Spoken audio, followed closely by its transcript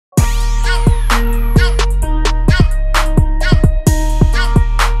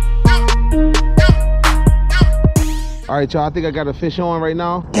All right, y'all, I think I got a fish on right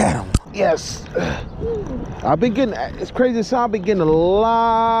now. Get him. Yes. I've been getting, it's crazy to say, I've been getting a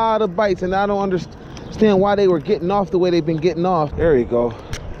lot of bites, and I don't understand why they were getting off the way they've been getting off. There you go.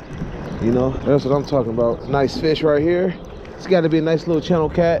 You know, that's what I'm talking about. Nice fish right here. It's got to be a nice little channel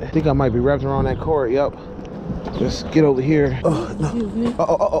cat. I think I might be wrapped around that cord. Yep. Just get over here. Oh, no.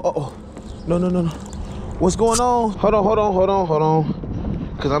 Oh. No. What's going on? Hold on.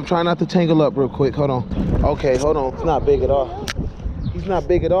 Because I'm trying not to tangle up real quick. Hold on. Okay, hold on. It's not big at all. He's not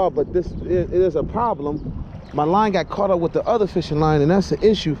big at all, but it is a problem. My line got caught up with the other fishing line, and that's the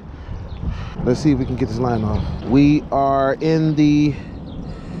issue. Let's see if we can get this line off. We are in the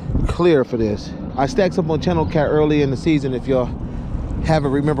clear for this. I stacked up on channel cat early in the season. If y'all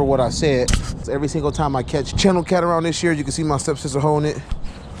haven't remember what I said, every single time I catch channel cat around this year, you can see my stepsister holding it.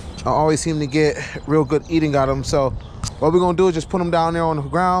 I always seem to get real good eating out of them. So what we're gonna do is just put them down there on the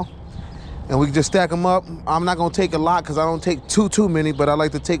ground, and we can just stack them up. I'm not gonna take a lot because I don't take too many, but I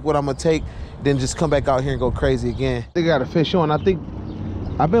like to take what I'm gonna take, then just come back out here and go crazy again. I think I got a fish on. I think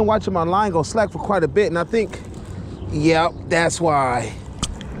I've been watching my line go slack for quite a bit, and I think, yep, that's why.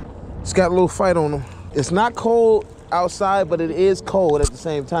 It's got a little fight on them. It's not cold outside, but it is cold at the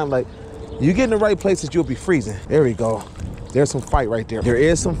same time. Like, you get in the right places, you'll be freezing. There we go. There's some fight right there. There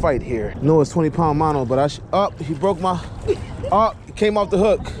is some fight here. No, it's 20-pound mono, but he broke my, he came off the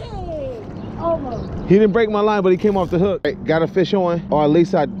hook. Almost. He didn't break my line, but he came off the hook. Got a fish on, or at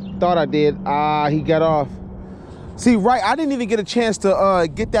least I thought I did. He got off. See, I didn't even get a chance to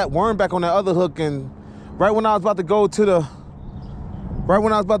get that worm back on that other hook, and right when I was about to go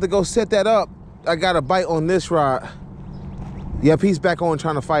set that up, I got a bite on this rod. Yep, he's back on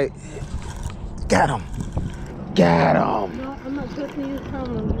trying to fight. Got him. Got him. No, I'm not touching his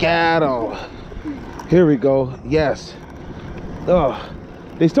camera. Got him. Here we go. Yes. Ugh.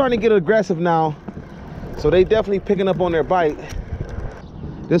 They starting to get aggressive now, so they definitely picking up on their bite.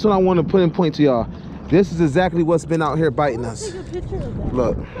 This one I want to put in point to y'all. This is exactly what's been out here biting us. Take a picture of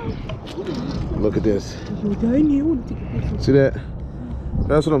that. Look at this. See that?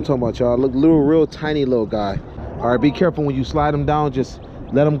 That's what I'm talking about, y'all. Look, real tiny little guy. All right, be careful when you slide them down. Just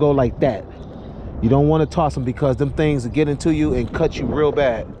let them go like that. You don't want to toss them because them things will get into you and cut you real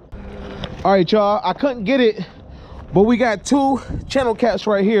bad. All right, y'all, I couldn't get it, but we got two channel cats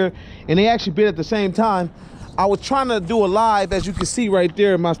right here, and they actually bit at the same time. I was trying to do a live, as you can see right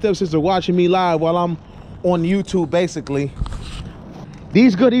there. My stepsister watching me live while I'm on YouTube, basically.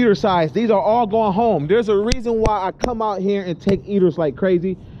 These good eater size, these are all going home. There's a reason why I come out here and take eaters like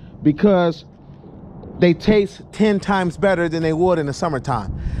crazy, because they taste 10 times better than they would in the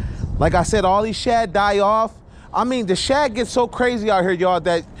summertime. Like I said, all these shad die off. I mean, the shad gets so crazy out here, y'all,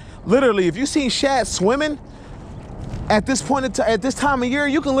 that literally, if you see shad swimming at this point, at this time of year,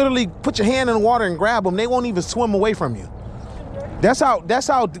 you can literally put your hand in the water and grab them. They won't even swim away from you. That's how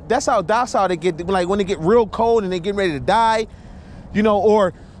docile they get. Like when they get real cold and they get ready to die, you know,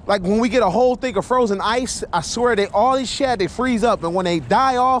 or like when we get a whole thing of frozen ice, I swear all these shad, they freeze up, and when they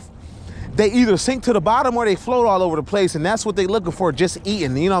die off, they either sink to the bottom or they float all over the place, and that's what they're looking for, just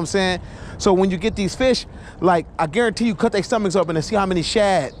eating, you know what I'm saying? So when you get these fish, like, I guarantee you cut their stomachs open and see how many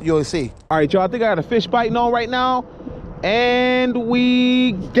shad you'll see. All right, y'all, I think I got a fish biting on right now, and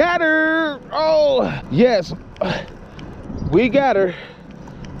we got her. Oh, yes, we got her.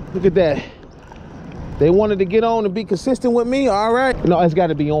 Look at that. They wanted to get on and be consistent with me, all right? No, it's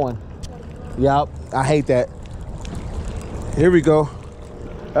gotta be on. Yep, I hate that. Here we go.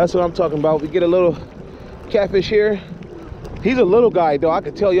 That's what I'm talking about. We get a little catfish here. He's a little guy, though. I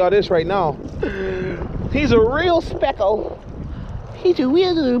can tell y'all this right now. He's a real speckle. He's a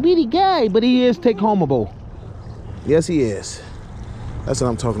real little bitty guy, but he is take-homeable. Yes, he is. That's what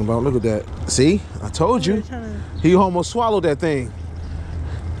I'm talking about. Look at that. See? I told you. He almost swallowed that thing.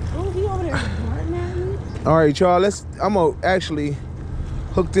 Oh, he over there smarting at me. All right, y'all. I'm going to actually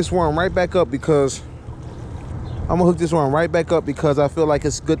hook this worm right back up because I feel like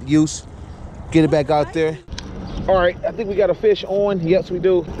it's good use. Get it back out there. All right, I think we got a fish on. Yes, we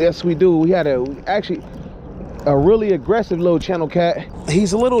do. Yes, we do. We had actually a really aggressive little channel cat.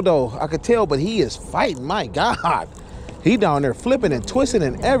 He's a little though, I could tell, but he is fighting. My God, he down there flipping and twisting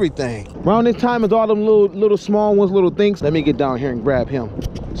and everything. Around this time is all them little small ones, little things. Let me get down here and grab him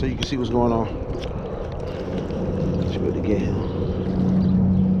so you can see what's going on. Should be able to get him.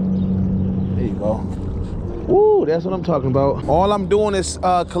 There you go. Woo, that's what I'm talking about. All I'm doing is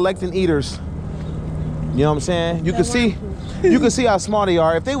collecting eaters. You know what I'm saying? You can see how small they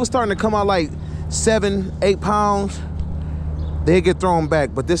are. If they were starting to come out like 7, 8 pounds, they'd get thrown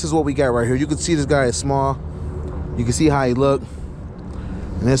back. But this is what we got right here. You can see this guy is small. You can see how he look.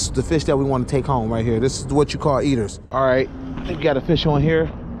 And this is the fish that we want to take home right here. This is what you call eaters. All right, I think we got a fish on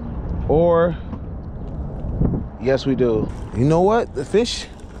here. Or, yes we do. You know what, the fish,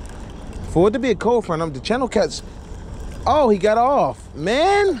 for it to be a cold front, the channel catch, oh, he got off.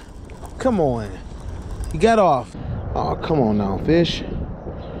 Man, come on. He got off. Oh, come on now, fish.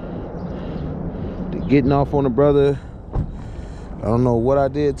 They're getting off on the brother. I don't know what I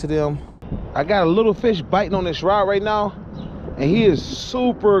did to them. I got a little fish biting on this rod right now, and he is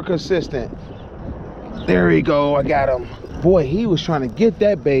super consistent. There we go, I got him. Boy, he was trying to get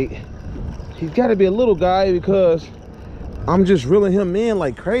that bait. He's gotta be a little guy because I'm just reeling him in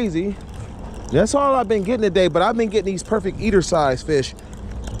like crazy. That's all I've been getting today, but I've been getting these perfect eater size fish.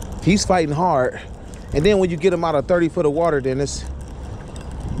 He's fighting hard. And then when you get him out of 30 foot of water, then it's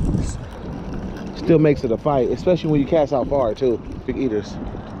still makes it a fight, especially when you cast out far too, big eaters.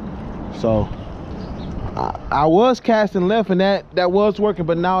 So I was casting left and that was working,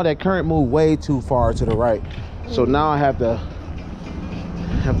 but now that current moved way too far to the right. So now I have to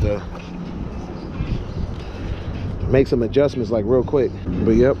make some adjustments like real quick.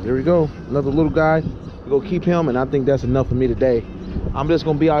 But yep, there we go, another little guy. We're gonna keep him, and I think that's enough for me today. I'm just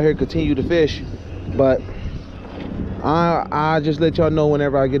gonna be out here continue to fish, but I just let y'all know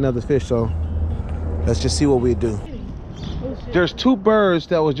whenever I get another fish. So let's just see what we do. There's two birds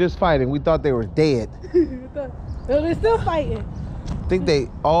that was just fighting. We thought they were dead. They're still fighting. I think they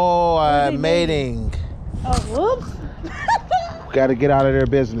mating. Oh, whoops. Got to get out of their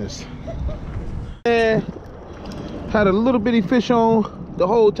business. And had a little bitty fish on the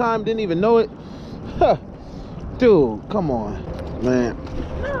whole time, didn't even know it. Huh. Dude, come on, man.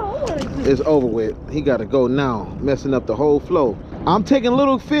 No, it's over with. He got to go now, messing up the whole flow. I'm taking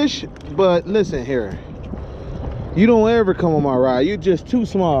little fish, but listen here. You don't ever come on my ride. You're just too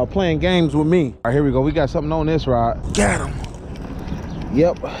small playing games with me. All right, here we go. We got something on this rod. Got him.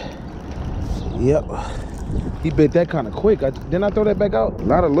 Yep. He bit that kind of quick. Didn't I throw that back out? A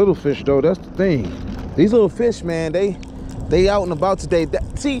lot of little fish though, that's the thing. These little fish, man, they out and about today.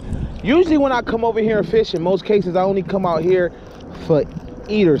 See, usually when I come over here and fish, in most cases, I only come out here for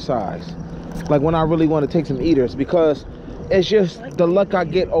eater size. Like when I really want to take some eaters, because it's just the luck I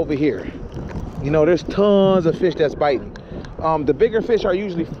get over here. You know, there's tons of fish that's biting. The bigger fish are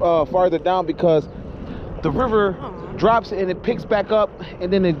usually farther down because the river drops and it picks back up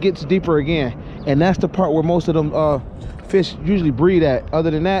and then it gets deeper again. And that's the part where most of them fish usually breed at.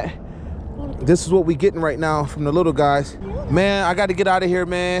 Other than that, this is what we getting right now from the little guys. Man, I got to get out of here,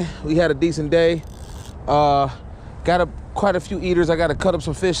 man. We had a decent day. Quite a few eaters. I got to cut up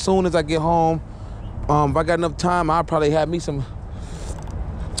some fish soon as I get home. If I got enough time, I'll probably have me some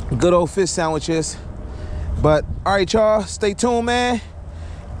good old fish sandwiches. But all right, y'all, stay tuned, man,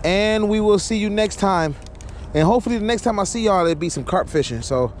 and we will see you next time. And hopefully the next time I see y'all, it'll be some carp fishing.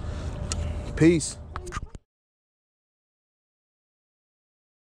 So peace.